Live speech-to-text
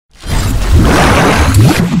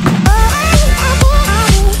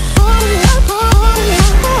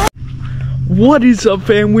What is up,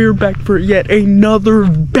 fam? We're back for yet another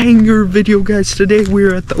banger video, guys. Today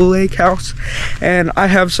we're at the lake house and I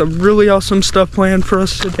have some really awesome stuff planned for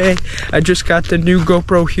us today. I just got the new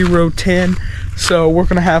GoPro Hero 10, so we're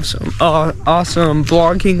gonna have some awesome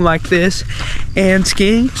vlogging like this and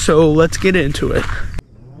skiing, so let's get into it.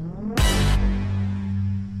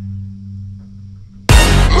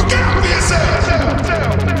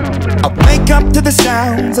 Up to the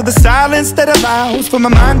sounds of the silence that allows for my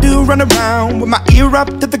mind to run around with my ear up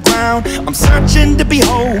to the ground. I'm searching to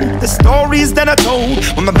behold the stories that I told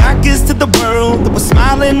when my back is to the world that was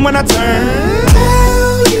smiling when I turned.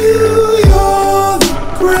 Tell you you're the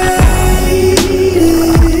greatest,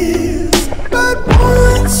 but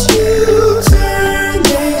once you turn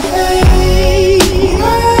they hate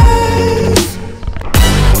us.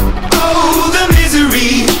 Oh, the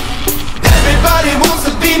misery. Everybody wants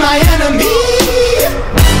to be my enemy.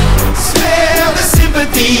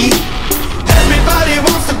 Everybody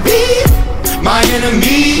wants to be my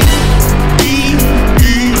enemy.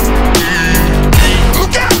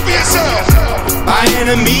 Look out for yourself. My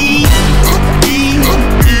enemy.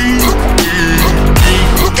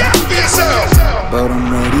 Look out for yourself. But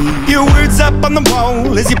I'm ready. Your words up on the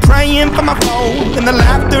wall as you're praying for my phone, and the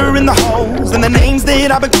laughter in the holes and the names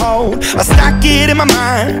that I've been called. I stack it in my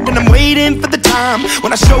mind and I'm waiting for the time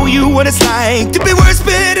when I show you what it's like to be worse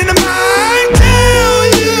fit in the mind. Tell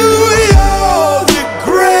you you're the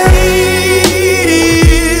greatest,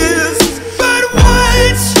 but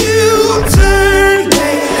once you turn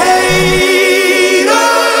they hate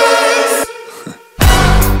us.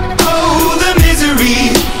 Oh, the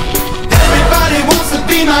misery. Everybody wants to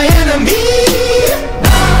be my enemy.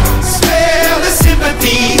 Spare the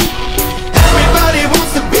sympathy. Everybody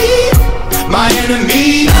wants to be my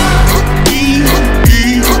enemy.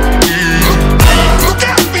 Look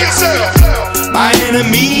out for yourself. My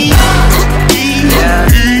enemy.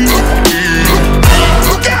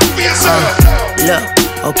 Look out for yourself. Look,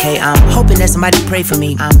 okay, I'm hoping that somebody pray for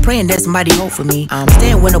me. I'm praying that somebody hope for me. I'm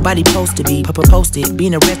staying where nobody supposed to be. Posted,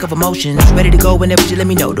 being a wreck of emotions. Ready to go whenever you let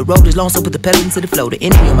me know. The road is long, so put the pedal into the flow. The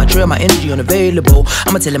energy on my trail, my energy unavailable.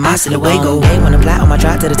 I'ma tell him I still away go. Hey, when I fly on my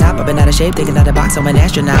drive to the top, I've been out of shape, thinking out the box. I'm an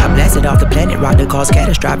astronaut. I blasted off the planet, rock that caused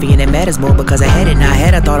catastrophe, and it matters more because I had it. Now I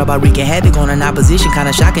had, I thought about wreaking havoc on an opposition,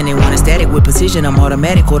 kinda shocking. They want a static with precision. I'm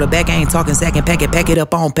automatic, quarterback. I ain't talking second packet, pack it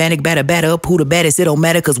up on panic, batter up. Who the baddest? It don't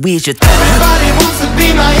matter, cause we is your Everybody wants to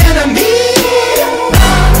be my enemy.